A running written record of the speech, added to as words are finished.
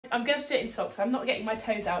I'm going to do it in socks. I'm not getting my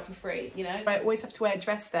toes out for free, you know? I always have to wear a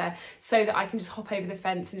dress there so that I can just hop over the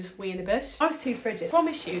fence and just wee in a bush. I was too frigid. I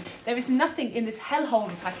promise you, there is nothing in this hellhole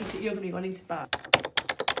of a package that you're going to be wanting to buy.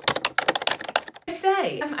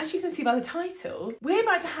 Today, as you can see by the title, we're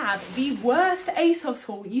about to have the worst ASOS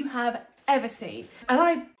haul you have ever seen. And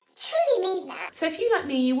I truly mean that. So if you, like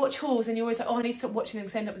me, you watch hauls and you're always like, oh, I need to stop watching them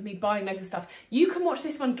because they end up with me buying loads of stuff, you can watch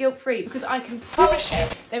this one guilt-free because I can promise you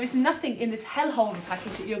there is nothing in this hellhole of a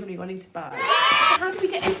package that you're going to be wanting to buy. So how did we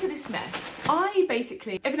get into this mess? I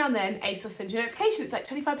basically, every now and then, ASOS sends you a notification, it's like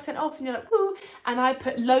 25% off and you're like, woo, and I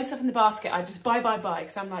put loads of stuff in the basket. I just buy,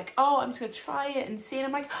 because I'm like, oh, I'm just going to try it and see, and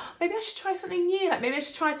I'm like, oh, maybe I should try something new. Like maybe I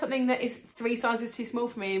should try something that is 3 sizes too small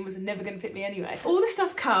for me and was never going to fit me anyway. All the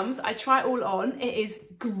stuff comes, I try it all on, it is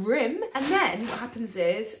grim, and then what happens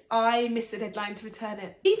is I miss the deadline to return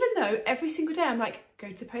it. Even though every single day I'm like, go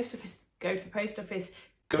to the post office, go to the post office,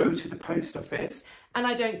 go to the post office, and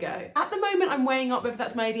I don't go. At the moment I'm weighing up whether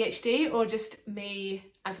that's my ADHD or just me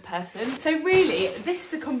as a person. So really,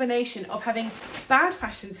 this is a combination of having bad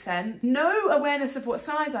fashion sense, no awareness of what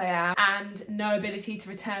size I am, and no ability to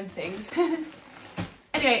return things.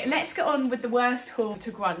 Anyway, let's get on with the worst haul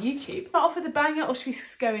to go on YouTube. Start off with a banger or should we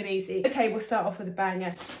go in easy? Okay, we'll start off with a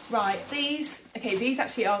banger. Right, these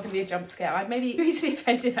actually are gonna be a jump scare. I'd maybe easily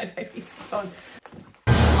offended, I'd maybe skip on.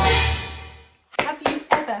 Have you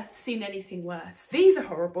ever seen anything worse? These are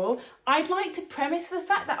horrible. I'd like to premise the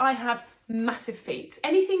fact that I have massive feet.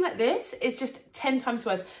 Anything like this is just 10 times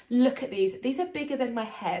worse. Look at these. These are bigger than my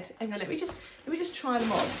head. Hang on, let me just try them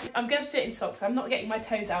on. I'm going to do it in socks. I'm not getting my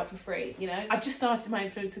toes out for free, you know? I've just started my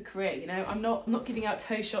influencer career, you know? I'm not giving out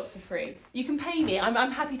toe shots for free. You can pay me.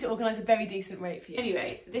 I'm happy to organise a very decent rate for you.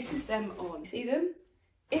 Anyway, this is them on. See them?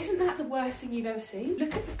 Isn't that the worst thing you've ever seen?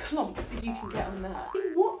 Look at the clump that you can get on that.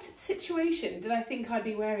 In what situation did I think I'd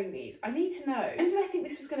be wearing these? I need to know. When did I think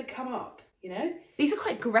this was going to come up? You know, these are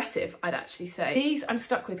quite aggressive, I'd actually say. These I'm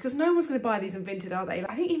stuck with because no one's going to buy these on Vinted, are they? Like,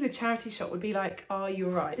 I think even a charity shop would be like, oh, you're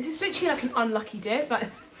right. This is literally like an unlucky dip. Like,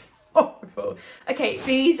 it's horrible. Okay,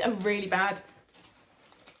 these are really bad.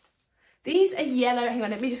 These are yellow. Hang on,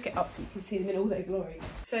 let me just get up so you can see them in all their glory.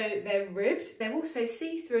 So they're ribbed. They're also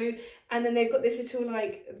see-through, and then they've got this little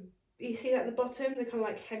like, you see that at the bottom? They're kind of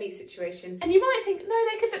like hemi situation. And you might think, no,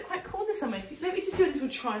 they could look quite cool in the summer. Let me just do a little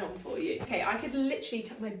try on for you. Okay, I could literally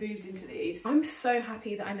tuck my boobs into these. I'm so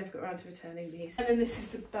happy that I never got around to returning these. And then this is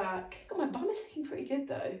the back. God, my bum is looking pretty good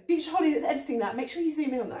though. Future Holly that's editing that, make sure you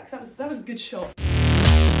zoom in on that because that was a good shot.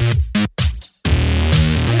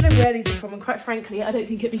 I don't know where these are from, and quite frankly, I don't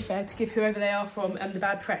think it'd be fair to give whoever they are from the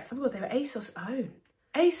bad press. Oh, they're ASOS own.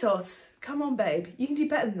 ASOS, come on babe, you can do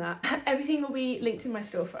better than that. Everything will be linked in my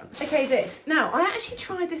storefront. Okay, this. Now, I actually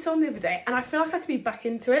tried this on the other day and I feel like I could be back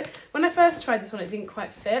into it. When I first tried this on, it didn't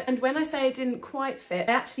quite fit. And when I say it didn't quite fit,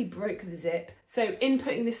 I actually broke the zip. So in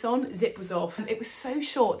putting this on, zip was off. It was so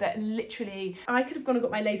short that literally I could have gone and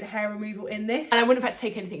got my laser hair removal in this and I wouldn't have had to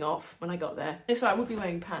take anything off when I got there. That's right, I would be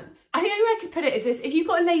wearing pants. I think the only way I could put it is this: if you've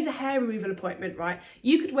got a laser hair removal appointment, right,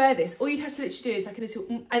 you could wear this. All you'd have to literally do is like a little,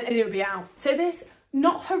 and it would be out. So this,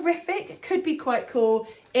 not horrific, it could be quite cool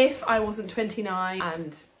if I wasn't 29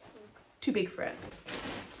 and too big for it.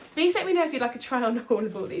 Please let me know if you'd like a try on all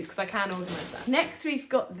of these because I can organise that. Next we've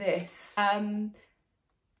got this.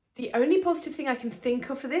 The only positive thing I can think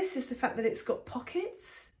of for this is the fact that it's got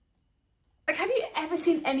pockets. Like, have you ever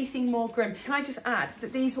seen anything more grim? Can I just add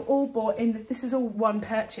that these were all bought in, this was all one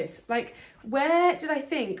purchase. Like, where did I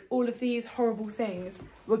think all of these horrible things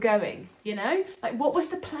were going, you know? Like, what was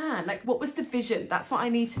the plan? Like, what was the vision? That's what I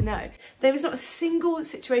need to know. There was not a single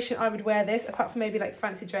situation I would wear this, apart from maybe like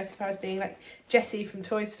fancy dress if I was being like Jessie from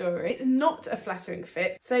Toy Story. It's not a flattering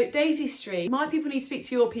fit. So Daisy Street, my people need to speak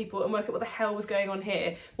to your people and work out what the hell was going on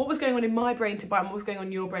here. What was going on in my brain to buy and what was going on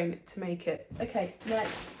in your brain to make it. Okay,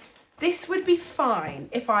 next. This would be fine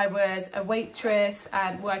if I was a waitress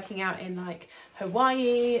and working out in like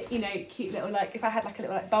Hawaii, you know, cute little, like if I had like a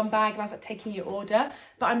little like bum bag and I was like taking your order,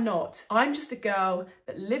 but I'm not. I'm just a girl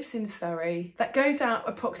that lives in Surrey that goes out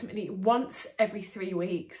approximately once every 3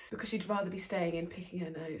 weeks because she'd rather be staying in picking her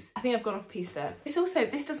nose. I think I've gone off piece there.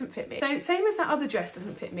 This doesn't fit me. So same as that other dress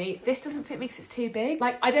doesn't fit me, this doesn't fit me because it's too big.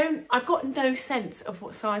 Like I've got no sense of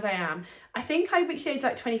what size I am. I think I reached age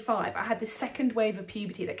like 25. I had this second wave of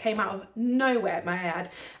puberty that came out of nowhere, may I add,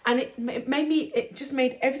 and it just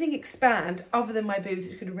made everything expand other than my boobs,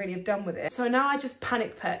 which could really have done with it. So now I just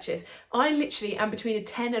panic purchase. I literally am between a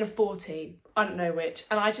 10 and a 14. I don't know which,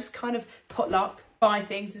 and I just kind of potluck buy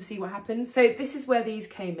things and see what happens. So this is where these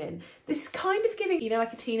came in. This is kind of giving, you know,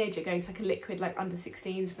 like a teenager going to like a liquid like under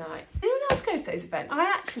 16s night. Anyone else go to those events? I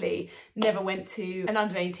actually never went to an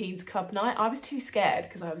under 18s club night. I was too scared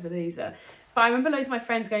because I was a loser. But I remember loads of my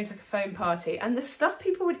friends going to like a phone party, and the stuff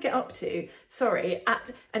people would get up to, sorry,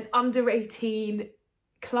 at an under 18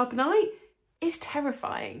 club night is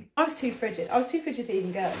terrifying. I was too frigid. I was too frigid to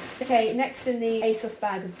even go. Okay, next in the ASOS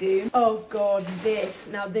bag of doom. Oh God, this.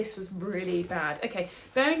 Now this was really bad. Okay,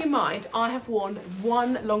 bearing in mind, I have worn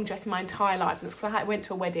one long dress in my entire life, and it's because I went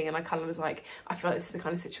to a wedding and I kind of was like, I feel like this is the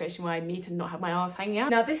kind of situation where I need to not have my arse hanging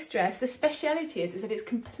out. Now this dress, the speciality is that it's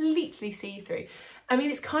completely see-through. I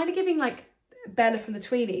mean, it's kind of giving like Bella from the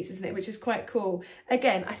Tweenies, isn't it? Which is quite cool.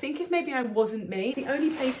 Again, I think if maybe I wasn't me, the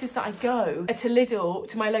only places that I go are to Lidl,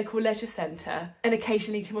 to my local leisure centre, and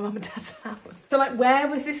occasionally to my mum and dad's house. So like, where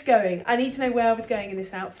was this going? I need to know where I was going in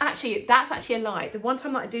this outfit. Actually, that's actually a lie. The one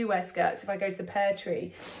time that I do wear skirts, if I go to the Pear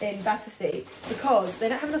Tree in Battersea, because they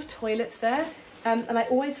don't have enough toilets there. And I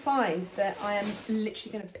always find that I am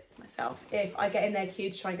literally going to piss myself if I get in their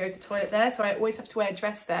queue to try and go to the toilet there. So I always have to wear a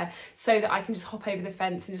dress there so that I can just hop over the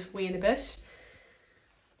fence and just wee in a bush.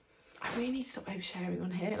 I really need to stop oversharing on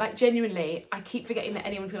here. Like, genuinely, I keep forgetting that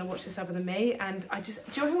anyone's going to watch this other than me. And I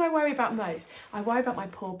just, do you know who I worry about most? I worry about my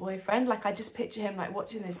poor boyfriend. Like, I just picture him, like,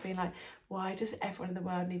 watching this being like, why does everyone in the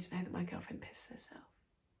world need to know that my girlfriend pisses herself?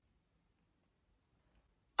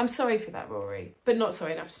 I'm sorry for that, Rory, but not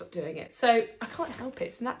sorry enough to stop doing it. So I can't help it.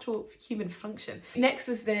 It's natural human function. Next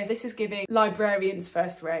was this. This is giving librarian's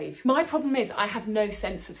first rave. My problem is I have no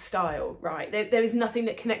sense of style, right? There is nothing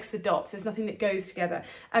that connects the dots. There's nothing that goes together.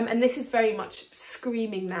 And this is very much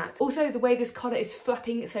screaming that. Also, the way this collar is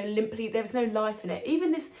flapping so limply, there's no life in it.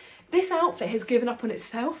 Even this outfit has given up on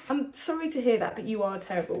itself. I'm sorry to hear that, but you are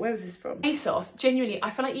terrible. Where was this from? ASOS, genuinely,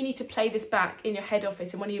 I feel like you need to play this back in your head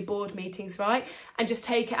office in one of your board meetings, right? And just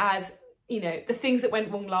take it as, you know, the things that went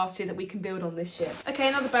wrong last year that we can build on this year. Okay,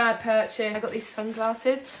 another bad purchase. I got these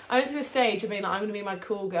sunglasses. I went through a stage of being like, I'm gonna be my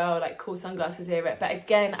cool girl, like cool sunglasses era. But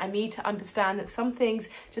again, I need to understand that some things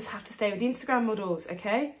just have to stay with the Instagram models,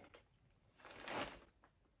 okay?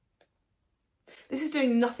 This is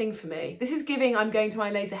doing nothing for me. This is giving, I'm going to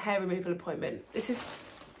my laser hair removal appointment. This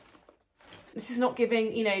is not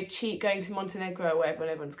giving, you know, cheap going to Montenegro or wherever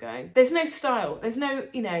everyone's going. There's no style. There's no,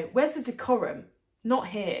 you know, where's the decorum? Not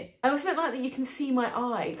here. I also don't like that you can see my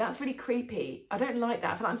eye. That's really creepy. I don't like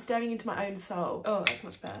that. I feel like I'm staring into my own soul. Oh, that's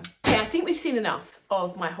much better. Okay, I think we've seen enough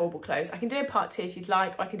of my horrible clothes. I can do a part 2 if you'd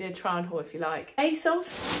like, or I can do a try on haul if you like.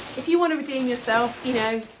 ASOS, if you want to redeem yourself, you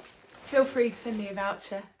know, feel free to send me a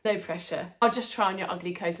voucher. No pressure. I'll just try on your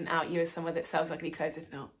ugly clothes and out you as someone that sells ugly clothes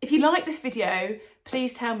if not. If you like this video,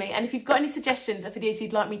 please tell me. And if you've got any suggestions of videos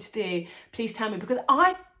you'd like me to do, please tell me, because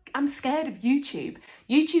I'm scared of YouTube.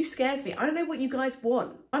 YouTube scares me. I don't know what you guys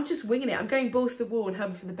want. I'm just winging it. I'm going balls to the wall and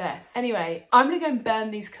hoping for the best. Anyway, I'm gonna go and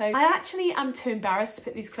burn these clothes. I actually am too embarrassed to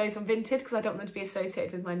put these clothes on Vinted because I don't want them to be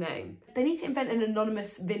associated with my name. They need to invent an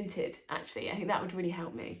anonymous Vinted, actually. I think that would really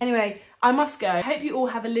help me. Anyway, I must go. I hope you all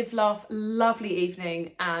have a live, laugh, lovely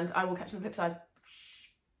evening, and I will catch you on the flip side.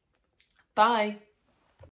 Bye.